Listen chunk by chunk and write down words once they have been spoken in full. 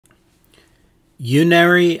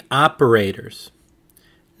Unary operators.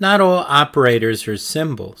 Not all operators are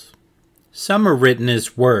symbols. Some are written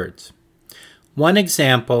as words. One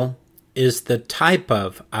example is the type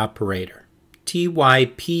of operator,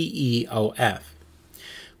 typeof,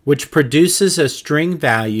 which produces a string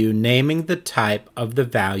value naming the type of the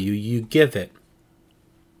value you give it.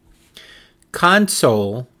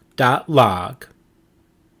 Console.log,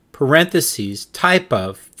 parentheses, type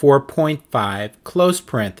of 4.5, close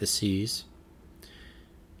parentheses,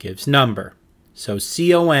 gives number. So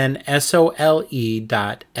console.log,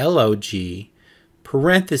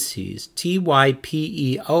 parentheses,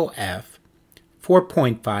 typeof,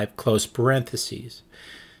 4.5, close parentheses.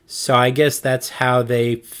 So I guess that's how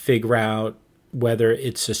they figure out whether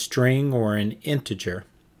it's a string or an integer.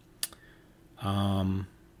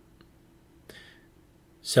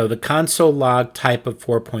 So the console log type of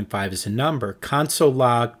 4.5 is a number. Console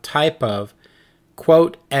log type of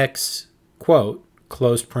quote x quote,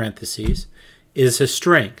 close parentheses, is a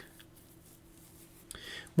string.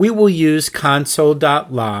 We will use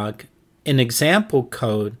console.log in example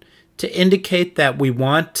code to indicate that we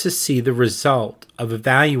want to see the result of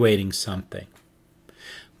evaluating something.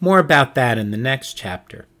 More about that in the next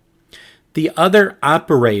chapter. The other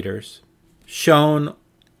operators shown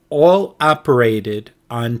all operated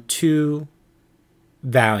on two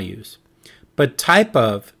values, but type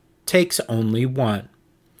of takes only one.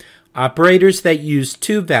 Operators that use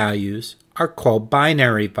two values are called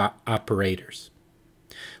binary operators,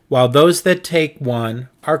 while those that take one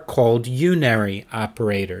are called unary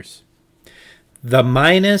operators. The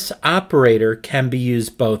minus operator can be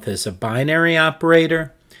used both as a binary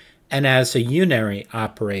operator and as a unary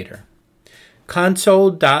operator.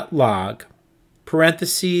 Console.log,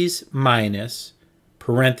 parentheses minus,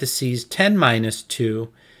 parentheses 10 minus 2,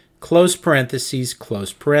 close parentheses,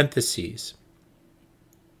 close parentheses.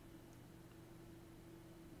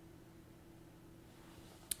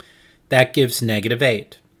 That gives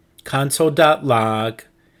 -8. Console.log,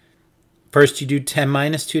 first you do 10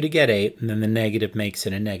 minus 2 to get 8, and then the negative makes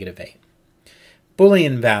it a -8.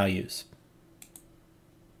 Boolean values.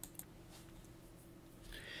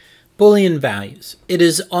 Boolean values. It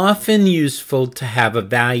is often useful to have a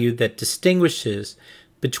value that distinguishes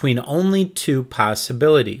between only two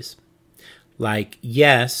possibilities, like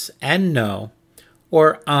yes and no,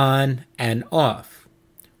 or on and off.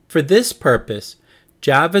 For this purpose,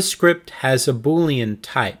 JavaScript has a Boolean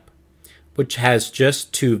type, which has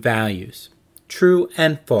just two values, true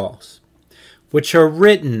and false, which are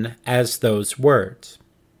written as those words.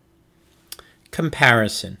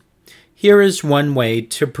 Comparison. Here is one way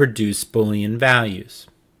to produce Boolean values.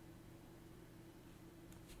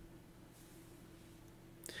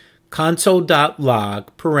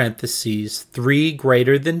 Console.log, parentheses, 3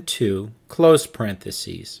 greater than 2, close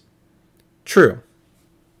parentheses, true.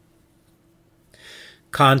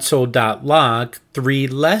 Console.log, 3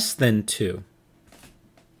 less than 2,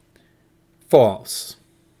 false.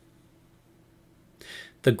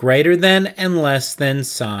 The greater than and less than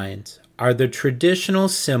signs are the traditional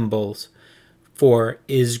symbols for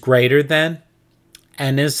is greater than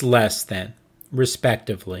and is less than,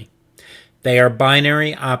 respectively. They are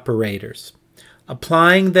binary operators.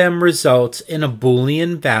 Applying them results in a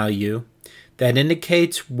Boolean value that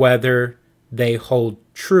indicates whether they hold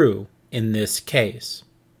true in this case.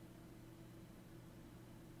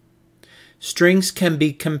 Strings can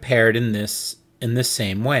be compared in the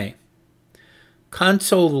same way.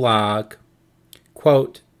 Console log,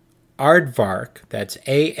 quote, aardvark, that's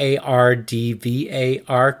aardvark,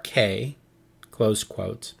 close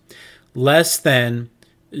quotes, less than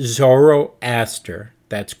Zoroaster,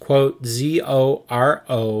 that's quote,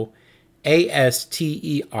 Zoroaster,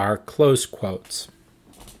 close quotes.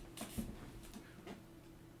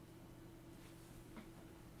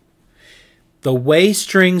 The way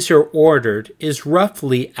strings are ordered is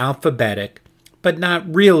roughly alphabetic, but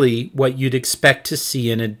not really what you'd expect to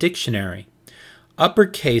see in a dictionary.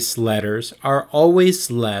 Uppercase letters are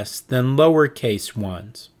always less than lowercase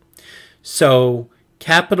ones. So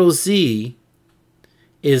capital Z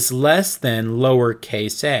is less than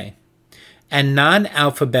lowercase a. And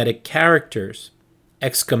non-alphabetic characters,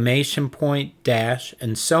 exclamation point, dash,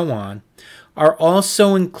 and so on, are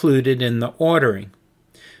also included in the ordering.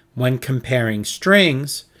 When comparing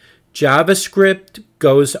strings, JavaScript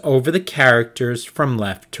goes over the characters from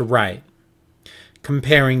left to right,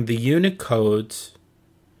 comparing the Unicode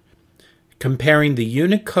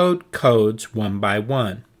codes one by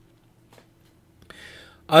one.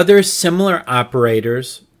 Other similar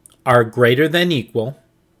operators are greater than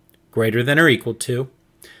or equal to,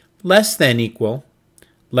 less than or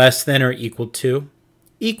equal to,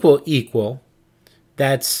 equal,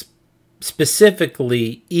 That's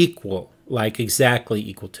specifically equal, like exactly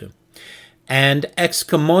equal to, and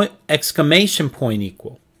exclamation point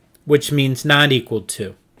equal, which means not equal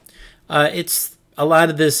to. A lot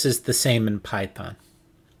of this is the same in Python.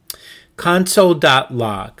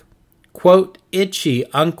 Console.log, quote itchy,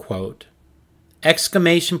 unquote,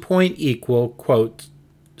 exclamation point equal, quote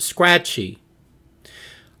scratchy.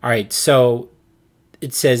 All right, so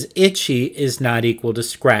it says itchy is not equal to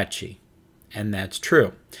scratchy, and that's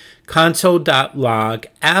true. Console.log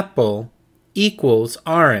apple equals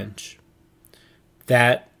orange.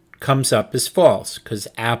 That comes up as false because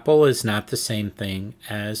apple is not the same thing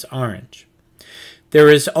as orange. There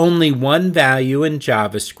is only one value in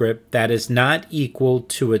JavaScript that is not equal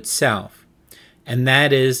to itself, and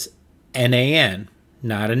that is NaN,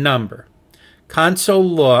 not a number. Console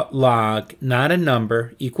log not a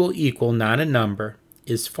number equal equal not a number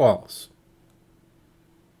is false.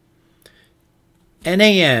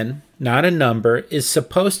 NaN, not a number, is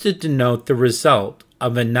supposed to denote the result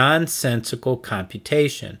of a nonsensical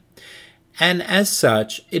computation, and as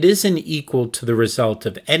such, it isn't equal to the result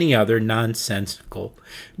of any other nonsensical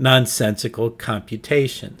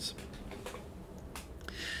computations.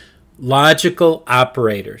 Logical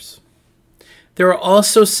operators. There are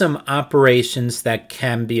also some operations that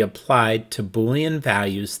can be applied to Boolean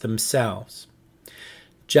values themselves.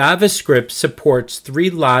 JavaScript supports 3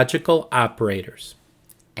 logical operators,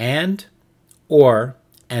 and, or,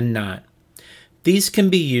 and not. These can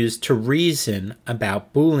be used to reason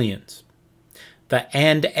about Booleans. The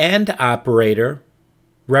and operator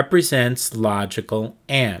represents logical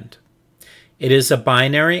and. It is a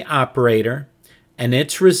binary operator, and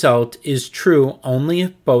its result is true only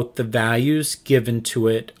if both the values given to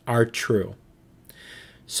it are true.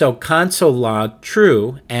 So console log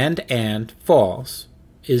true and false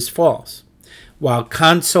is false, while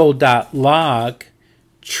console.log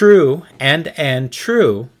true and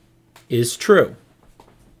true is true.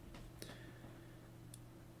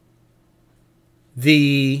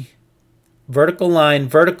 The vertical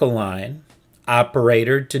line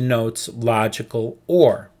operator denotes logical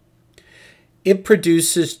OR. It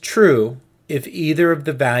produces true if either of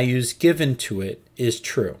the values given to it is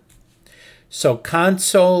true. So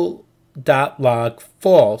console.log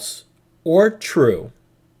false or true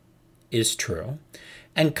is true,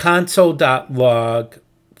 and console.log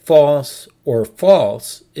false or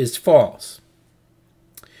false is false.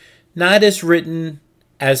 Not is written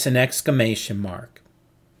as an exclamation mark,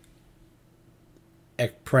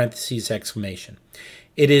 parentheses exclamation.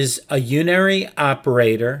 It is a unary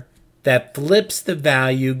operator that flips the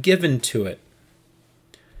value given to it.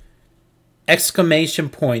 Exclamation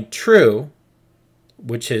point true,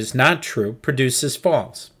 which is not true, produces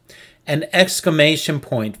false. And exclamation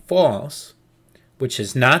point false, which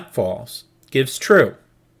is not false, gives true.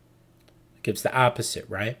 It gives the opposite,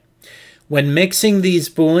 right? When mixing these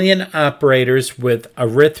Boolean operators with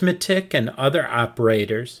arithmetic and other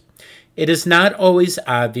operators, it is not always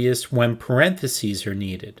obvious when parentheses are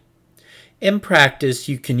needed. In practice,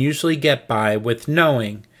 you can usually get by with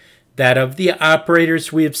knowing that of the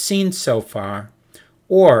operators we have seen so far,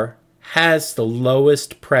 OR has the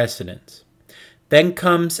lowest precedence. Then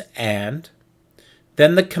comes AND,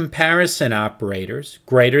 then the comparison operators,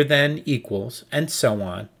 greater than, equals, and so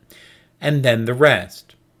on, and then the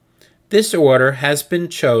rest. This order has been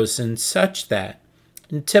chosen such that,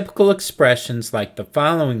 in typical expressions like the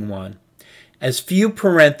following one, as few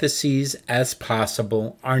parentheses as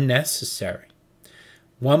possible are necessary.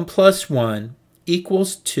 1 plus 1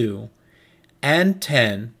 equals 2, and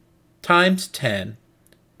 10 times 10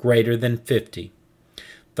 greater than 50.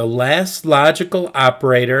 The last logical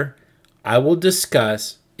operator I will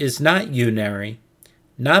discuss is not unary,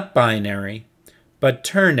 not binary, but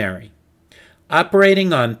ternary,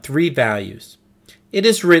 operating on 3 values. It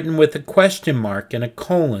is written with a question mark and a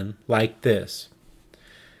colon like this.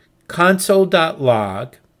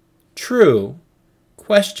 Console.log true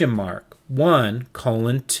question mark 1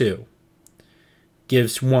 colon 2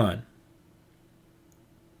 gives 1.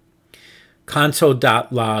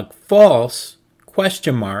 Console.log false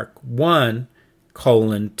question mark 1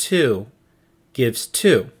 colon 2 gives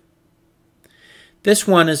 2. This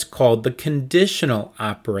one is called the conditional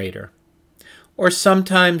operator, or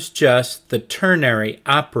sometimes just the ternary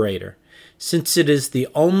operator, since it is the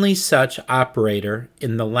only such operator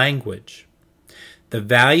in the language. The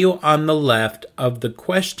value on the left of the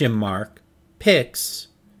question mark picks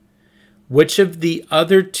which of the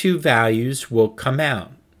other 2 values will come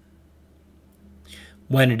out.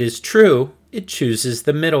 When it is true, it chooses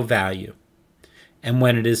the middle value, and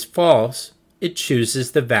when it is false, it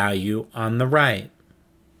chooses the value on the right.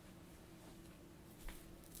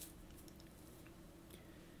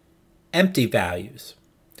 Empty values.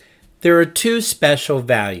 There are two special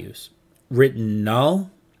values, written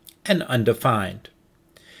null and undefined,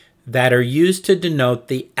 that are used to denote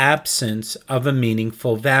the absence of a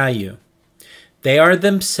meaningful value. They are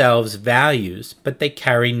themselves values, but they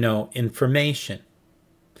carry no information.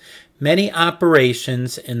 Many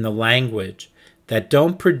operations in the language that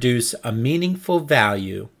don't produce a meaningful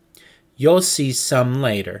value, you'll see some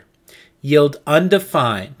later, yield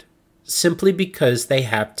undefined simply because they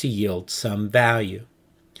have to yield some value.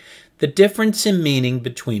 The difference in meaning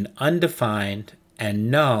between undefined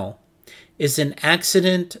and null is an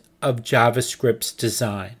accident of JavaScript's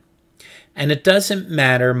design, and it doesn't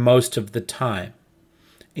matter most of the time.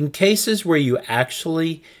 In cases where you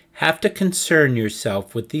actually have to concern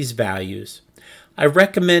yourself with these values, I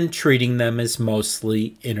recommend treating them as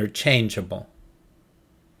mostly interchangeable.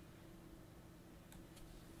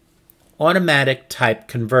 Automatic type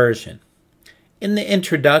conversion. In the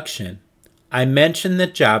introduction, I mentioned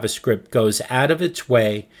that JavaScript goes out of its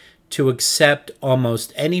way to accept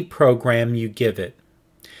almost any program you give it,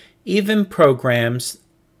 even programs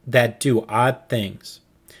that do odd things.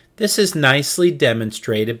 This is nicely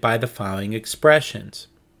demonstrated by the following expressions.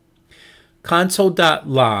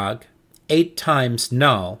 Console.log 8 times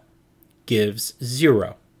null gives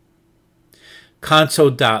 0.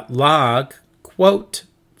 Console.log quote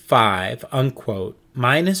 5 unquote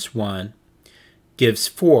minus 1 gives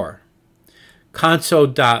 4.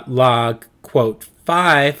 Console.log quote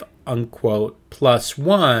 5 unquote plus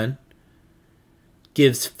 1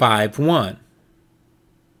 gives 5 1.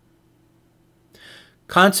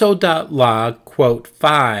 Console.log quote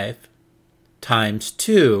 5 times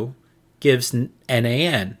 2 gives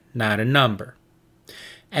NaN, not a number.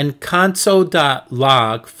 And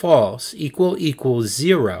console.log false equals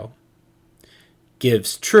 0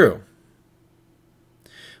 gives true.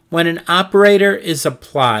 When an operator is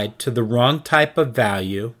applied to the wrong type of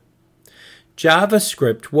value,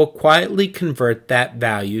 JavaScript will quietly convert that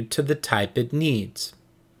value to the type it needs,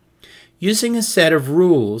 using a set of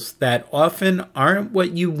rules that often aren't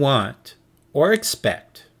what you want or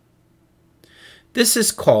expect. This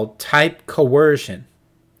is called type coercion.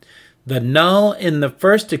 The null in the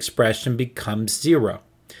first expression becomes 0,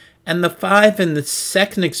 and the 5 in the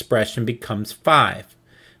second expression becomes 5,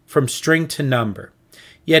 from string to number.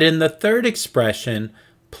 Yet in the third expression,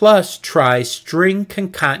 plus tries string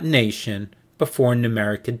concatenation before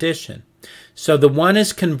numeric addition. So the 1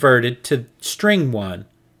 is converted to string 1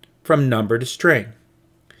 from number to string.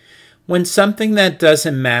 When something that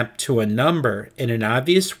doesn't map to a number in an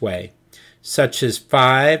obvious way, such as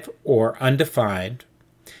 5 or undefined,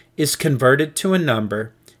 is converted to a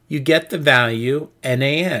number, you get the value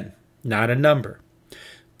NaN, not a number.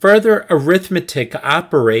 Further arithmetic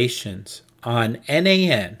operations on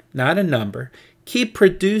NaN, not a number, keep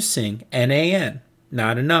producing NaN,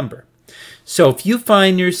 not a number. So if you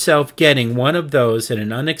find yourself getting one of those in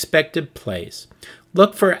an unexpected place,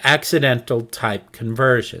 look for accidental type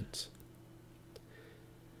conversions.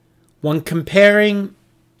 When comparing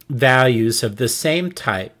values of the same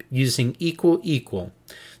type using equal,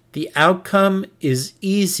 the outcome is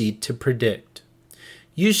easy to predict.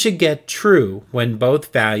 You should get true when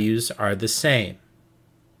both values are the same,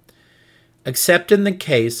 except in the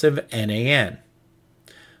case of NaN.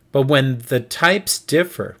 But when the types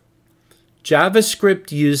differ,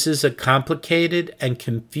 JavaScript uses a complicated and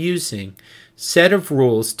confusing set of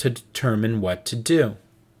rules to determine what to do.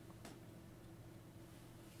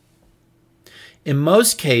 In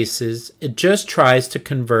most cases, it just tries to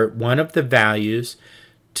convert one of the values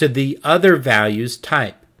to the other value's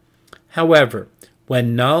type. However,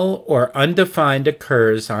 when null or undefined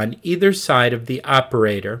occurs on either side of the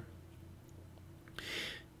operator,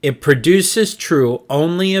 it produces true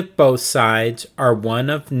only if both sides are one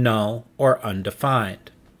of null or undefined.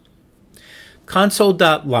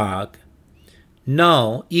 Console.log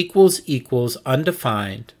null equals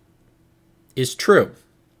undefined is true,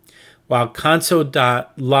 while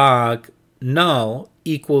console.log null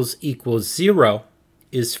equals 0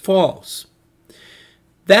 is false.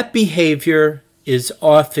 That behavior is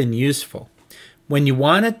often useful when you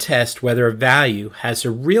want to test whether a value has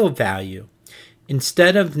a real value.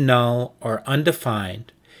 Instead of null or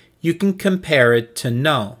undefined, you can compare it to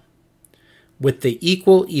null with the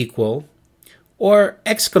equal or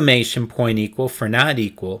exclamation point equal for not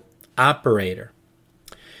equal operator.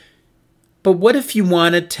 But what if you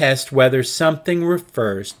want to test whether something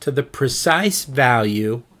refers to the precise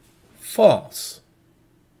value false?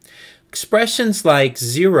 Expressions like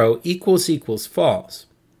 0 equals false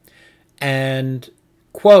and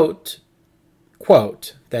quote,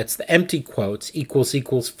 that's the empty quotes,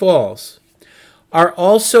 equals false, are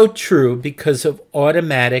also true because of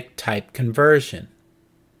automatic type conversion.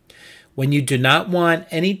 When you do not want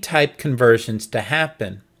any type conversions to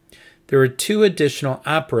happen, there are two additional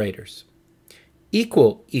operators,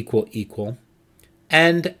 equal, equal, equal,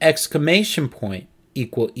 and exclamation point,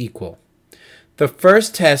 equal, equal. The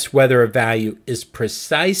first tests whether a value is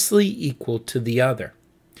precisely equal to the other,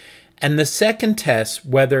 and the second tests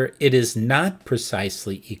whether it is not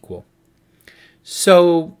precisely equal.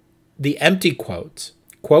 So the empty quotes,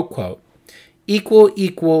 quote, quote, equal,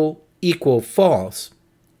 equal, equal, false,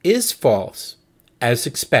 is false, as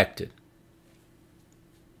expected.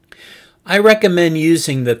 I recommend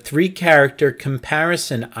using the 3-character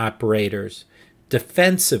comparison operators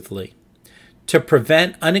defensively to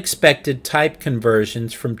prevent unexpected type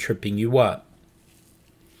conversions from tripping you up.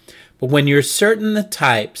 But when you're certain the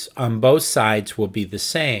types on both sides will be the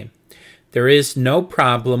same, there is no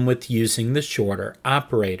problem with using the shorter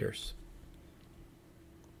operators.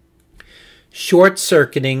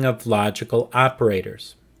 Short-circuiting of logical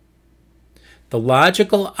operators. The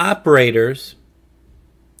logical operators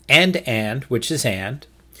and, which is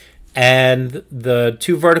and the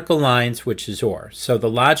two vertical lines, which is or. So the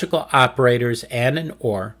logical operators and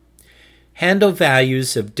or handle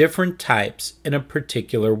values of different types in a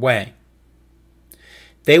particular way.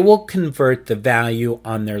 They will convert the value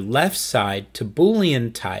on their left side to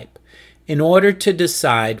Boolean type in order to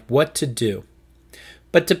decide what to do.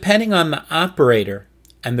 But depending on the operator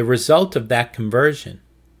and the result of that conversion,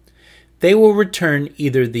 they will return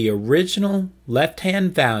either the original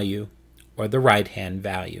left-hand value or the right-hand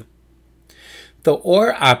value. The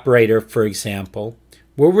OR operator, for example,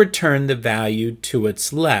 will return the value to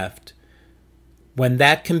its left when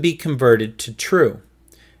that can be converted to true,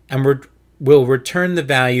 and will return the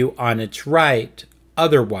value on its right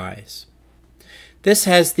otherwise. This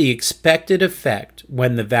has the expected effect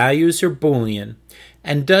when the values are Boolean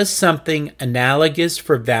and does something analogous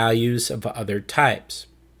for values of other types.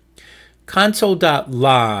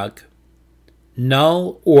 Console.log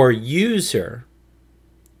null or user,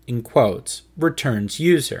 in quotes, returns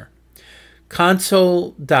user.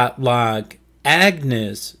 Console.log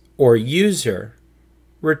Agnes or user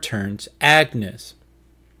returns Agnes.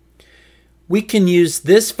 We can use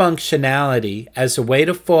this functionality as a way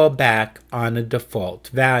to fall back on a default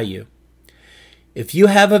value. If you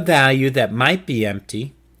have a value that might be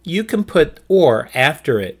empty, you can put or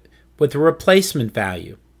after it with a replacement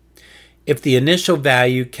value. If the initial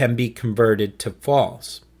value can be converted to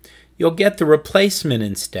false, you'll get the replacement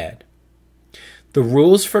instead. The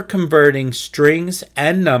rules for converting strings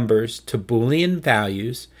and numbers to Boolean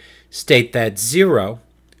values state that 0,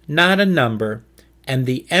 not a number, and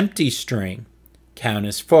the empty string count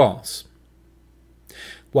as false,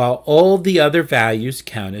 while all the other values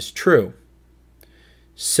count as true.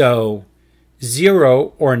 So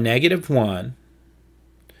 0 or -1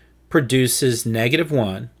 produces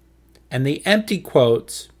 -1, and the empty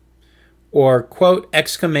quotes or quote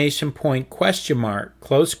exclamation point question mark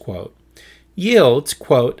close quote yields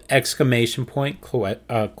quote exclamation point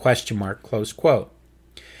question mark close quote.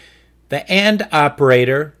 The AND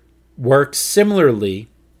operator works similarly,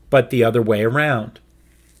 but the other way around.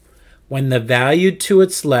 When the value to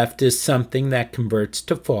its left is something that converts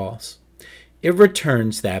to false, it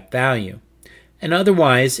returns that value, and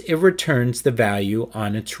otherwise it returns the value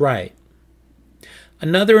on its right.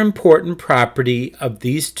 Another important property of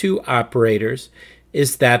these two operators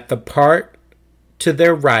is that the part to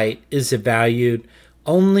their right is evaluated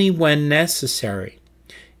only when necessary.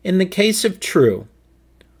 In the case of true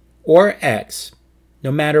or x,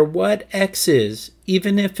 no matter what x is,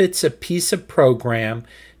 even if it's a piece of program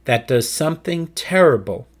that does something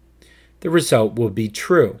terrible, the result will be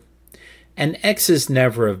true, and x is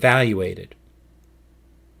never evaluated.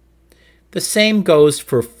 The same goes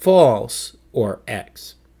for false or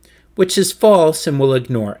x, which is false and will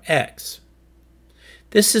ignore x.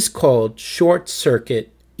 This is called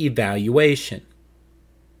short-circuit evaluation.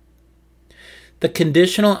 The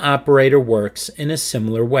conditional operator works in a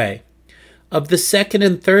similar way. Of the second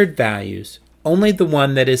and third values, only the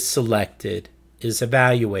one that is selected is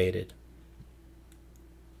evaluated.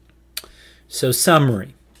 So,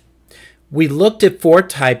 summary. We looked at 4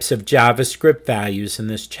 types of JavaScript values in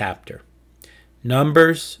this chapter: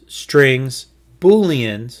 numbers, strings,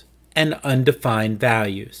 Booleans, and undefined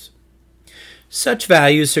values. Such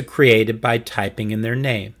values are created by typing in their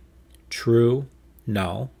name, true,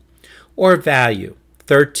 null, or value,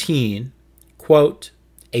 13, quote,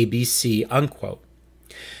 ABC, unquote.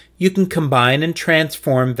 You can combine and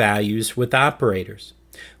transform values with operators.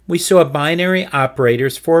 We saw binary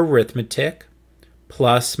operators for arithmetic,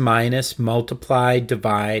 plus, minus, multiply,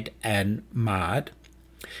 divide, and mod.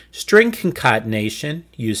 String concatenation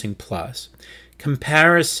using plus.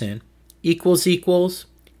 Comparison, equals, equals,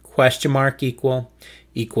 question mark, equal,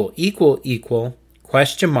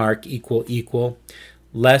 question mark, equal,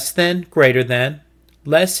 less than, greater than,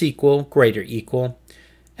 less equal, greater equal,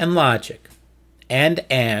 and logic.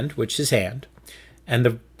 And, which is and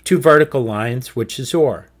the two vertical lines, which is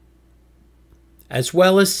or, as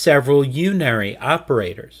well as several unary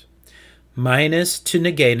operators. Minus to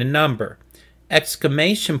negate a number,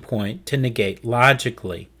 exclamation point to negate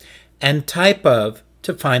logically, and type of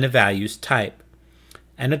to find a value's type,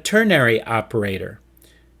 and a ternary operator,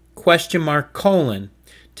 question mark, colon,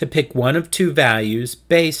 to pick one of two values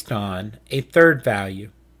based on a third value.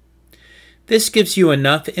 This gives you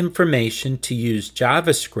enough information to use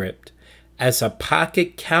JavaScript as a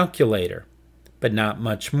pocket calculator, but not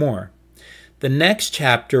much more. The next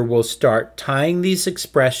chapter will start tying these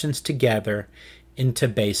expressions together into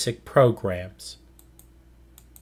basic programs.